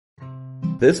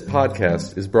This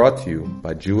podcast is brought to you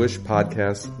by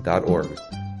JewishPodcasts.org.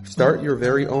 Start your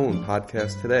very own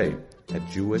podcast today at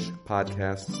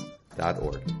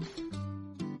JewishPodcasts.org.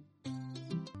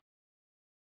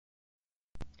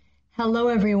 Hello,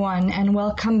 everyone, and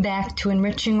welcome back to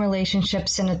Enriching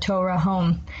Relationships in a Torah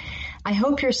Home. I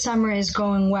hope your summer is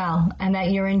going well and that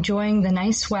you're enjoying the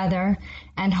nice weather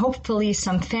and hopefully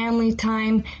some family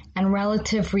time and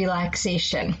relative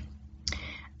relaxation.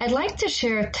 I'd like to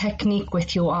share a technique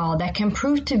with you all that can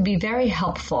prove to be very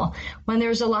helpful when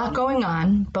there's a lot going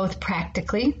on, both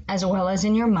practically as well as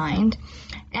in your mind,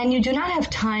 and you do not have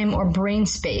time or brain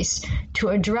space to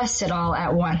address it all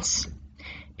at once.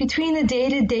 Between the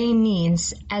day-to-day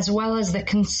needs as well as the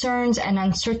concerns and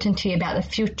uncertainty about the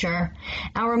future,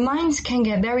 our minds can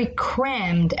get very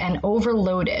crammed and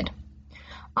overloaded.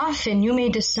 Often you may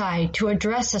decide to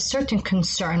address a certain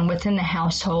concern within the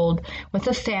household with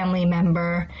a family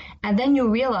member, and then you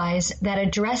realize that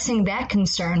addressing that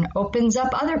concern opens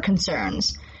up other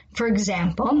concerns. For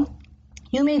example,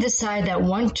 you may decide that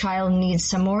one child needs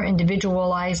some more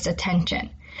individualized attention,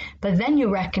 but then you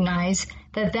recognize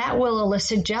that will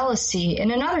elicit jealousy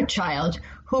in another child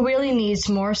who really needs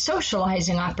more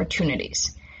socializing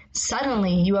opportunities.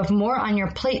 Suddenly, you have more on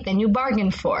your plate than you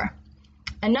bargained for.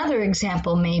 Another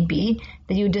example may be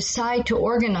that you decide to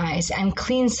organize and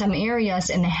clean some areas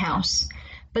in the house,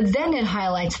 but then it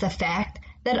highlights the fact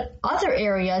that other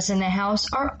areas in the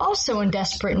house are also in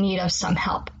desperate need of some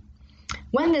help.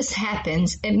 When this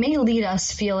happens, it may lead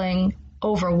us feeling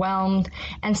overwhelmed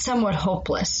and somewhat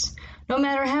hopeless. No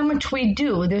matter how much we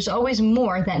do, there's always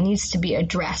more that needs to be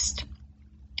addressed.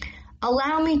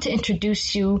 Allow me to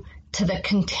introduce you to the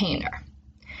container.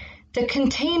 The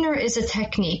container is a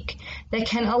technique that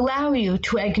can allow you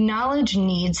to acknowledge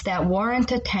needs that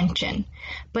warrant attention,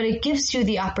 but it gives you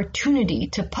the opportunity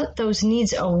to put those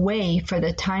needs away for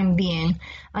the time being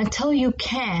until you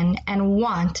can and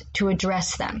want to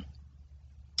address them.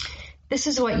 This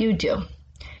is what you do.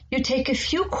 You take a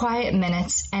few quiet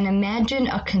minutes and imagine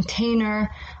a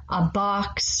container, a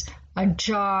box, a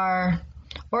jar,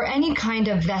 or any kind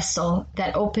of vessel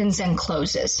that opens and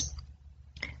closes.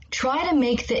 Try to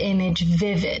make the image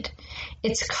vivid,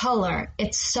 its color,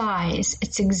 its size,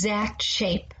 its exact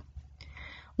shape.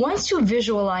 Once you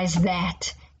visualize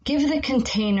that, give the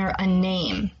container a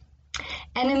name,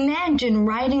 and imagine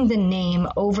writing the name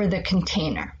over the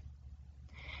container.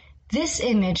 This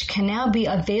image can now be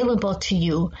available to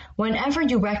you whenever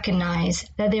you recognize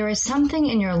that there is something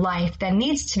in your life that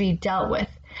needs to be dealt with,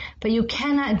 but you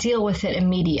cannot deal with it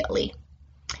immediately.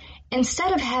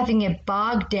 Instead of having it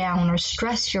bog down or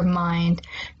stress your mind,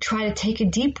 try to take a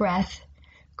deep breath,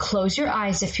 close your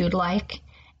eyes if you'd like,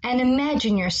 and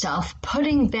imagine yourself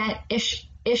putting that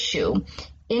issue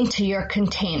into your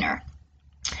container.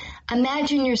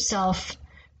 Imagine yourself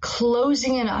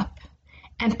closing it up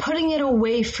and putting it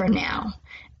away for now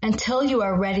until you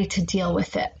are ready to deal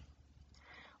with it.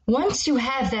 Once you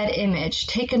have that image,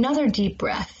 take another deep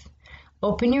breath,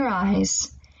 open your eyes,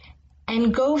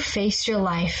 and go face your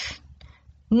life,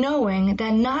 knowing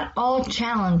that not all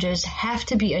challenges have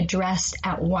to be addressed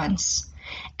at once,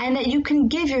 and that you can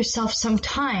give yourself some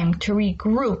time to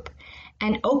regroup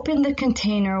and open the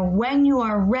container when you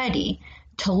are ready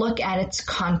to look at its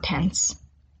contents.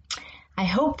 I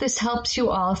hope this helps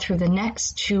you all through the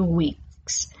next 2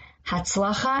 weeks.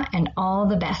 Hatzlacha and all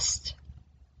the best.